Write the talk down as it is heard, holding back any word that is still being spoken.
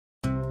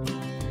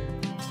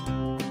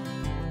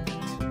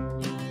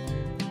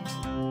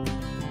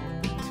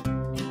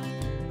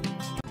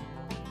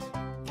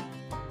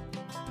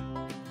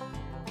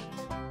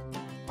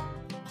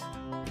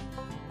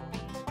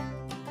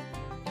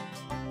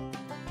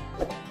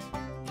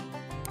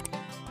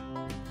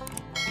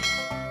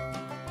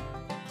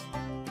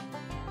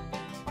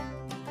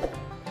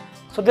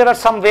So there are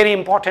some very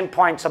important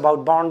points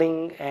about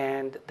bonding,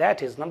 and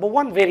that is number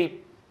one very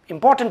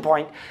important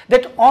point,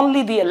 that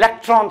only the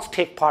electrons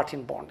take part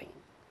in bonding,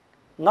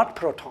 not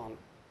proton,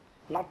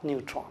 not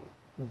neutron,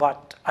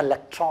 but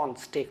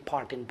electrons take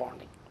part in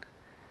bonding.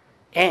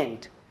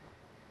 And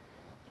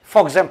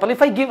for example,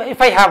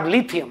 if I have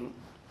lithium,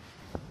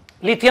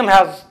 lithium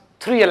has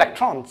 3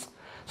 electrons.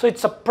 So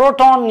it's a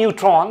proton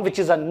neutron, which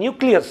is a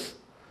nucleus,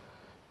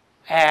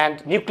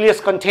 and nucleus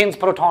contains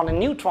proton and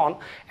neutron,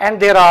 and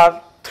there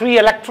are 3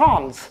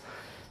 electrons.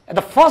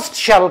 The first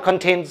shell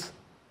contains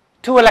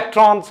 2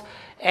 electrons,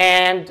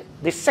 and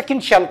the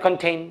second shell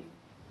contains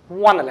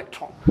 1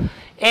 electron.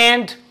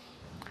 And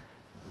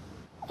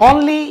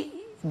only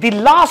the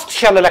last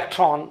shell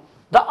electron,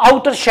 the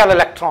outer shell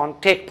electron,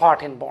 take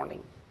part in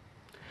bonding.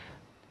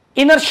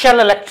 Inner shell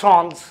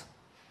electrons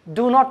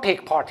do not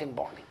take part in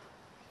bonding.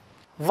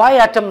 Why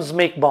atoms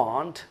make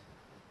bond?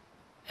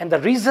 And the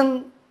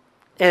reason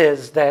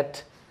is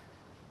that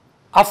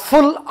a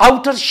full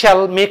outer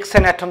shell makes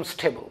an atom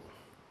stable.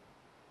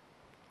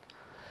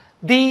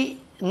 The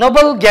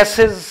noble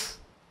gases,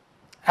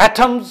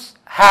 atoms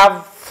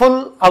have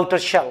full outer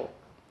shell,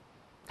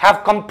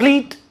 have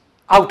complete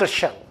outer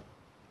shell.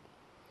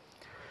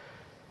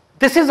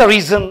 This is the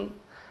reason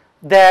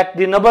that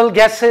the noble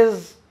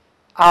gases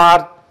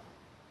are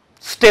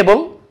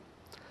stable,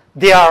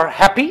 they are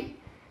happy,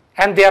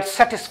 and they are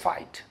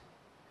satisfied.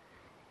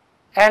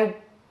 And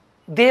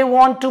they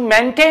want to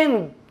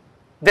maintain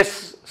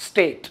this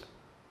state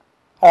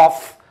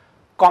of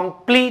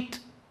complete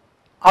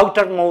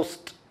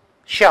outermost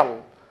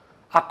shell,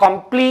 a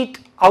complete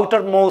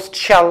outermost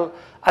shell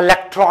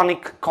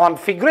electronic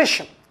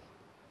configuration.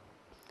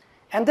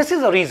 And this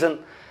is the reason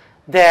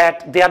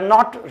that they are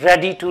not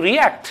ready to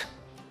react.